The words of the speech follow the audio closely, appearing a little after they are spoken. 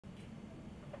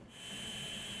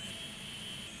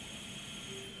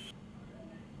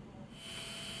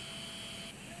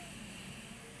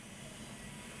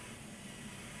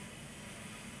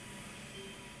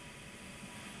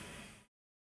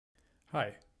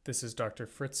Hi, this is Dr.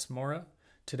 Fritz Mora.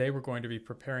 Today we're going to be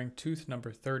preparing tooth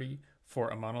number 30 for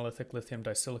a monolithic lithium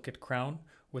disilicate crown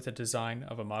with a design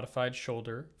of a modified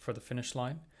shoulder for the finish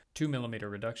line,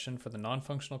 2mm reduction for the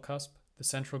non-functional cusp, the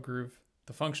central groove,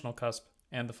 the functional cusp,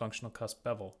 and the functional cusp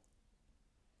bevel.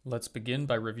 Let's begin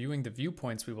by reviewing the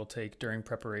viewpoints we will take during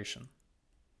preparation.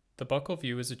 The buccal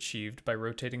view is achieved by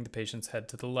rotating the patient's head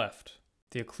to the left.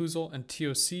 The occlusal and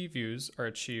TOC views are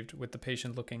achieved with the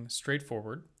patient looking straight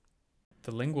forward.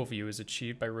 The lingual view is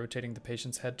achieved by rotating the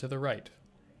patient's head to the right.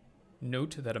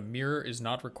 Note that a mirror is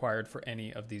not required for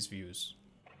any of these views.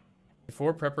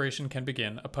 Before preparation can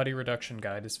begin, a putty reduction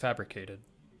guide is fabricated.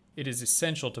 It is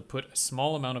essential to put a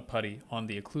small amount of putty on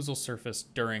the occlusal surface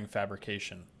during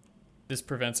fabrication. This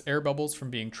prevents air bubbles from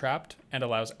being trapped and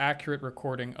allows accurate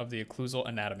recording of the occlusal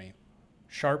anatomy.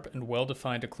 Sharp and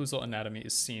well-defined occlusal anatomy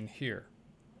is seen here.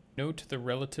 Note the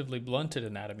relatively blunted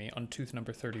anatomy on tooth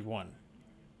number 31.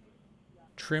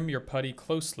 Trim your putty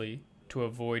closely to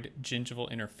avoid gingival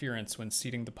interference when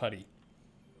seating the putty.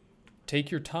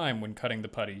 Take your time when cutting the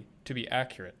putty to be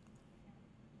accurate.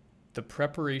 The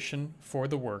preparation for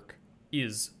the work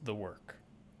is the work.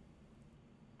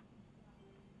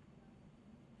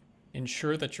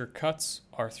 Ensure that your cuts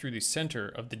are through the center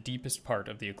of the deepest part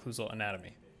of the occlusal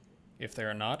anatomy. If they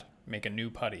are not, make a new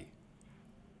putty.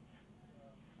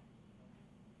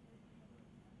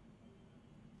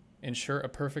 Ensure a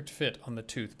perfect fit on the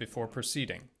tooth before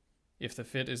proceeding. If the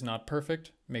fit is not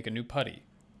perfect, make a new putty.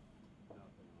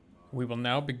 We will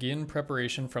now begin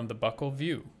preparation from the buccal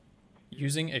view.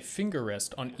 Using a finger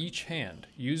rest on each hand,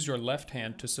 use your left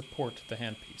hand to support the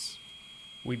handpiece.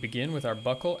 We begin with our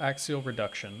buccal axial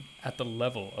reduction at the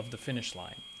level of the finish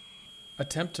line.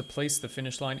 Attempt to place the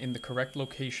finish line in the correct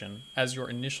location, as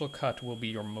your initial cut will be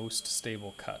your most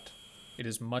stable cut. It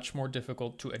is much more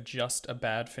difficult to adjust a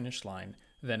bad finish line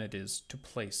than it is to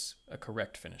place a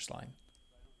correct finish line.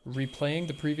 Replaying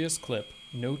the previous clip,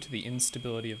 note the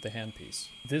instability of the handpiece.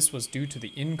 This was due to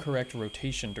the incorrect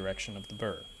rotation direction of the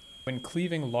burr. When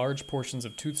cleaving large portions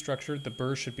of tooth structure, the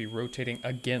burr should be rotating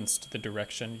against the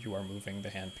direction you are moving the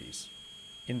handpiece.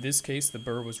 In this case, the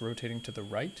burr was rotating to the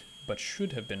right, but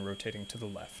should have been rotating to the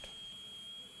left.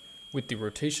 With the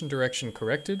rotation direction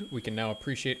corrected, we can now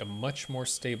appreciate a much more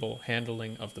stable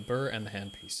handling of the burr and the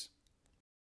handpiece.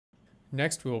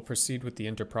 Next, we will proceed with the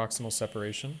interproximal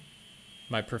separation.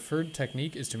 My preferred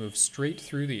technique is to move straight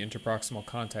through the interproximal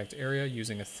contact area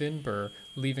using a thin burr,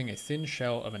 leaving a thin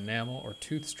shell of enamel or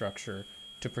tooth structure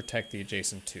to protect the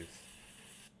adjacent tooth.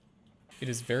 It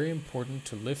is very important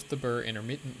to lift the burr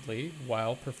intermittently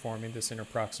while performing this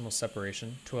interproximal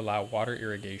separation to allow water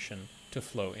irrigation to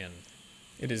flow in.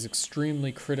 It is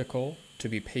extremely critical to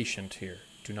be patient here.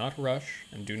 Do not rush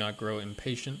and do not grow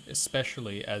impatient,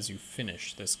 especially as you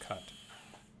finish this cut.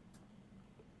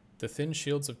 The thin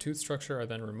shields of tooth structure are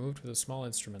then removed with a small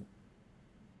instrument.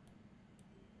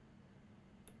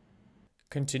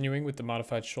 Continuing with the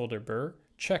modified shoulder burr,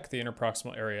 check the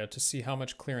interproximal area to see how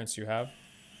much clearance you have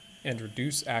and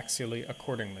reduce axially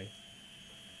accordingly.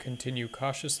 Continue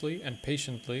cautiously and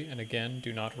patiently, and again,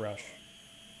 do not rush.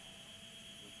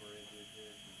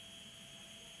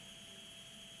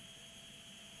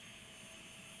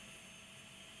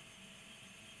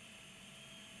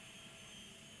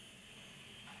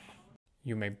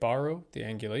 You may borrow the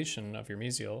angulation of your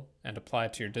mesial and apply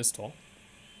it to your distal,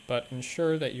 but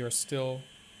ensure that you're still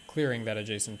clearing that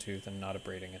adjacent tooth and not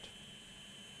abrading it.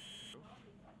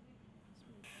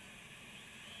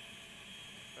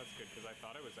 That's good, because I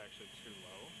thought it was actually too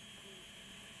low.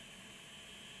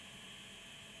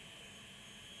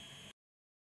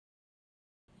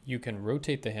 You can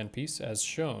rotate the handpiece as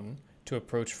shown to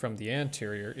approach from the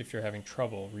anterior if you're having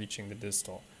trouble reaching the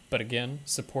distal, but again,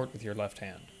 support with your left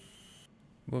hand.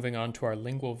 Moving on to our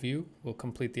lingual view, we'll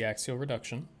complete the axial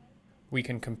reduction. We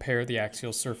can compare the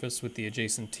axial surface with the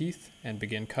adjacent teeth and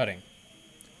begin cutting.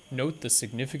 Note the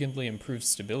significantly improved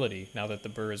stability now that the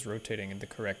burr is rotating in the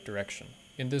correct direction,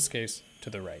 in this case, to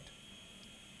the right.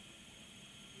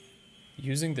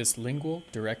 Using this lingual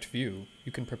direct view,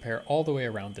 you can prepare all the way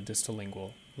around the distal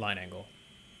lingual line angle.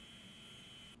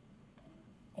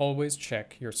 Always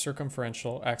check your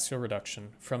circumferential axial reduction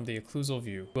from the occlusal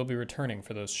view. We'll be returning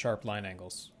for those sharp line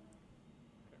angles.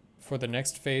 For the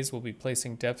next phase, we'll be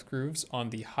placing depth grooves on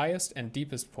the highest and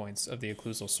deepest points of the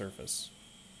occlusal surface.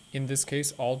 In this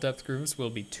case, all depth grooves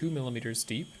will be 2 mm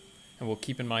deep, and we'll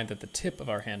keep in mind that the tip of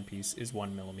our handpiece is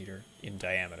 1 mm in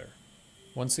diameter.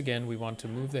 Once again, we want to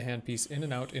move the handpiece in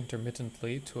and out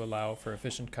intermittently to allow for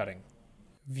efficient cutting.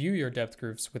 View your depth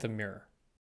grooves with a mirror.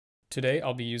 Today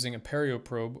I'll be using a perio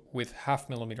probe with 0.5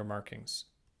 mm markings.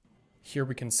 Here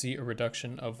we can see a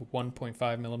reduction of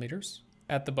 1.5 millimeters.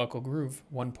 At the buccal groove,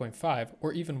 1.5,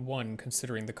 or even 1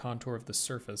 considering the contour of the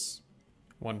surface,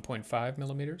 1.5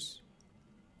 millimeters,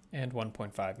 and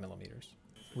 1.5 millimeters.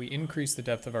 We increase the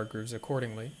depth of our grooves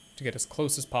accordingly to get as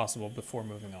close as possible before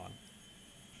moving on.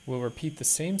 We'll repeat the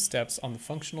same steps on the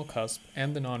functional cusp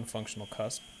and the non-functional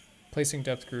cusp, placing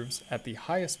depth grooves at the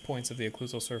highest points of the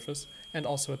occlusal surface and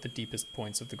also at the deepest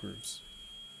points of the grooves.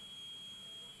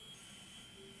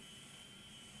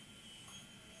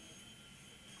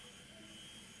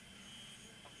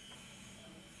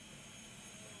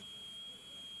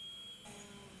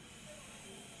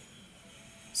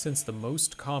 Since the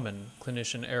most common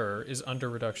clinician error is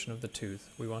under-reduction of the tooth,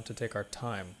 we want to take our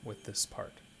time with this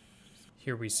part.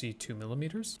 Here we see 2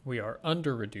 millimeters. We are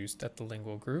under-reduced at the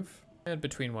lingual groove, and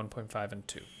between 1.5 and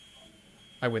 2.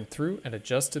 I went through and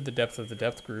adjusted the depth of the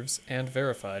depth grooves and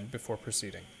verified before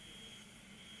proceeding.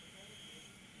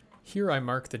 Here I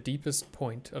mark the deepest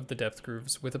point of the depth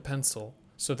grooves with a pencil,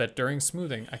 so that during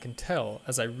smoothing I can tell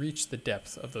as I reach the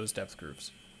depth of those depth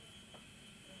grooves.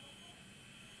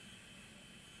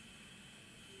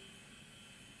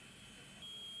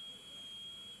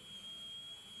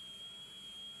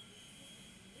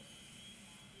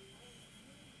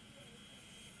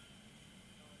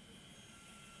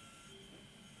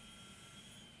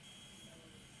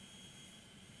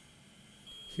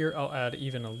 Here I'll add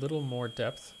even a little more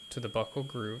depth to the buccal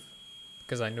groove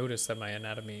because I notice that my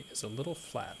anatomy is a little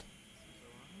flat.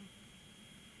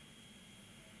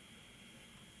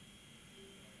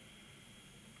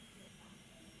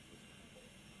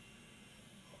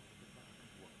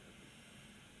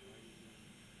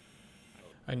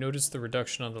 I notice the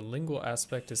reduction on the lingual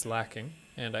aspect is lacking,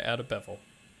 and I add a bevel.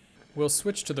 We'll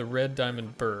switch to the red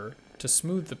diamond burr to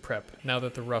smooth the prep now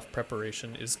that the rough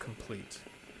preparation is complete.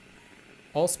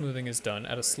 All smoothing is done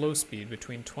at a slow speed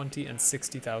between 20 and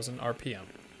 60,000 RPM.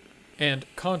 And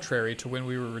contrary to when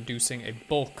we were reducing a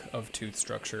bulk of tooth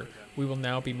structure, we will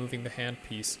now be moving the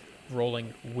handpiece,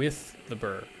 rolling with the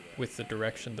burr, with the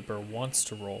direction the burr wants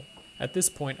to roll. At this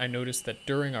point, I noticed that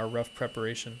during our rough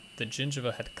preparation, the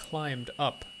gingiva had climbed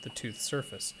up the tooth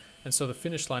surface, and so the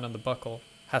finish line on the buccal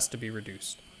has to be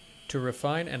reduced. To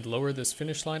refine and lower this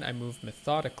finish line, I move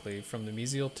methodically from the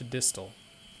mesial to distal.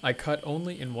 I cut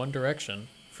only in one direction,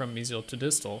 from mesial to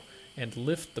distal, and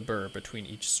lift the burr between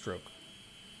each stroke.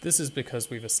 This is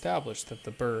because we've established that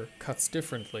the burr cuts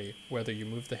differently whether you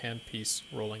move the handpiece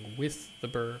rolling with the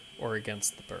burr or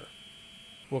against the burr.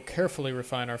 We'll carefully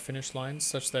refine our finish line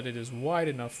such that it is wide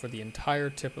enough for the entire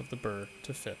tip of the burr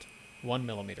to fit, 1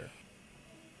 millimeter.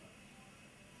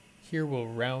 Here we'll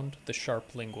round the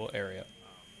sharp lingual area.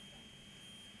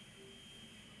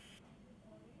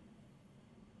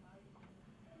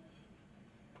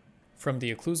 From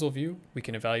the occlusal view, we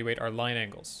can evaluate our line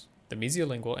angles. The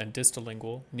mesiolingual and distal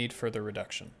lingual need further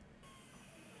reduction.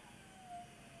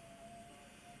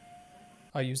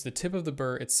 I use the tip of the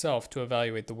burr itself to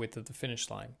evaluate the width of the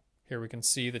finish line. Here we can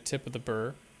see the tip of the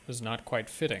burr is not quite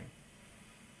fitting.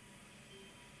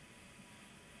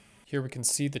 Here we can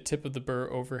see the tip of the burr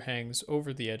overhangs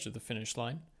over the edge of the finish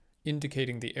line,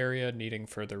 indicating the area needing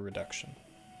further reduction.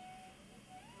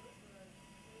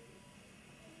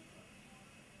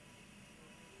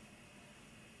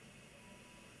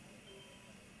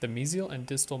 The mesial and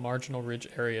distal marginal ridge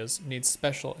areas need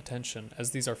special attention as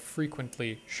these are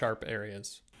frequently sharp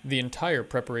areas. The entire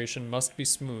preparation must be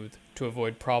smooth to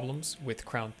avoid problems with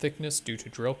crown thickness due to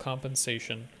drill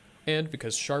compensation and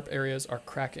because sharp areas are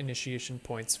crack initiation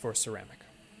points for ceramic.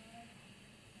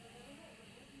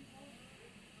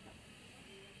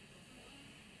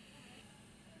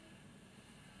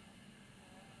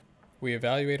 We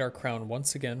evaluate our crown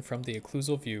once again from the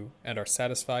occlusal view and are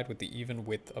satisfied with the even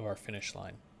width of our finish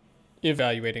line.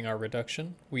 Evaluating our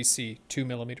reduction, we see 2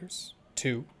 millimeters,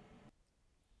 2,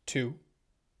 2,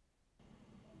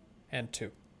 and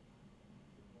 2.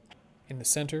 In the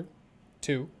center,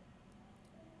 2,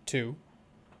 2,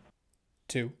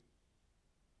 2,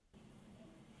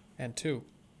 and 2.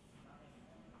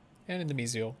 And in the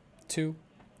mesial, 2,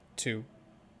 2,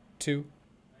 2,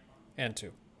 and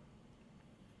 2.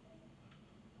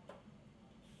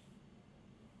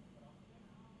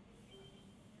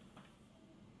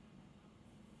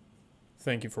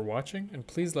 Thank you for watching, and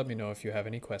please let me know if you have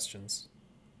any questions.